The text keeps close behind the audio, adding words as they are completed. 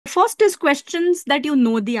first is questions that you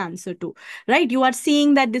know the answer to, right? You are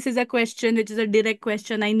seeing that this is a question which is a direct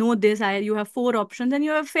question. I know this. You have four options and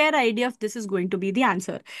you have a fair idea if this is going to be the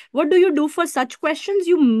answer. What do you do for such questions?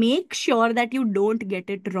 You make sure that you don't get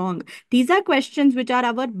it wrong. These are questions which are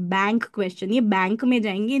our bank question. ये bank में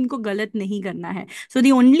जाएंगे, इनको गलत नहीं करना है. So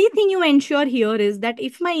the only thing you ensure here is that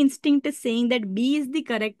if my instinct is saying that B is the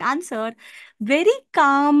correct answer, very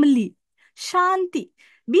calmly, shanti,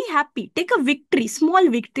 be happy, take a victory, small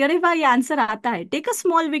victory. अरे भाई answer आता है, take a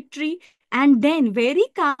small victory, and then very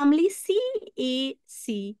calmly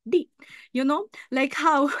CACD. You know, like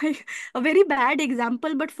how a very bad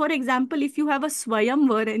example, but for example, if you have a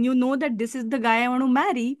swayamvar and you know that this is the guy I want to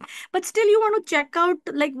marry, but still you want to check out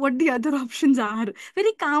like what the other options are,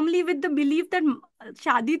 very calmly, with the belief that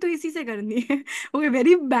शादी तो इसी से करनी है. Okay,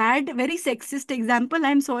 very bad, very sexist example,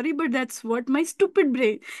 I'm sorry, but that's what my stupid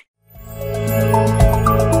brain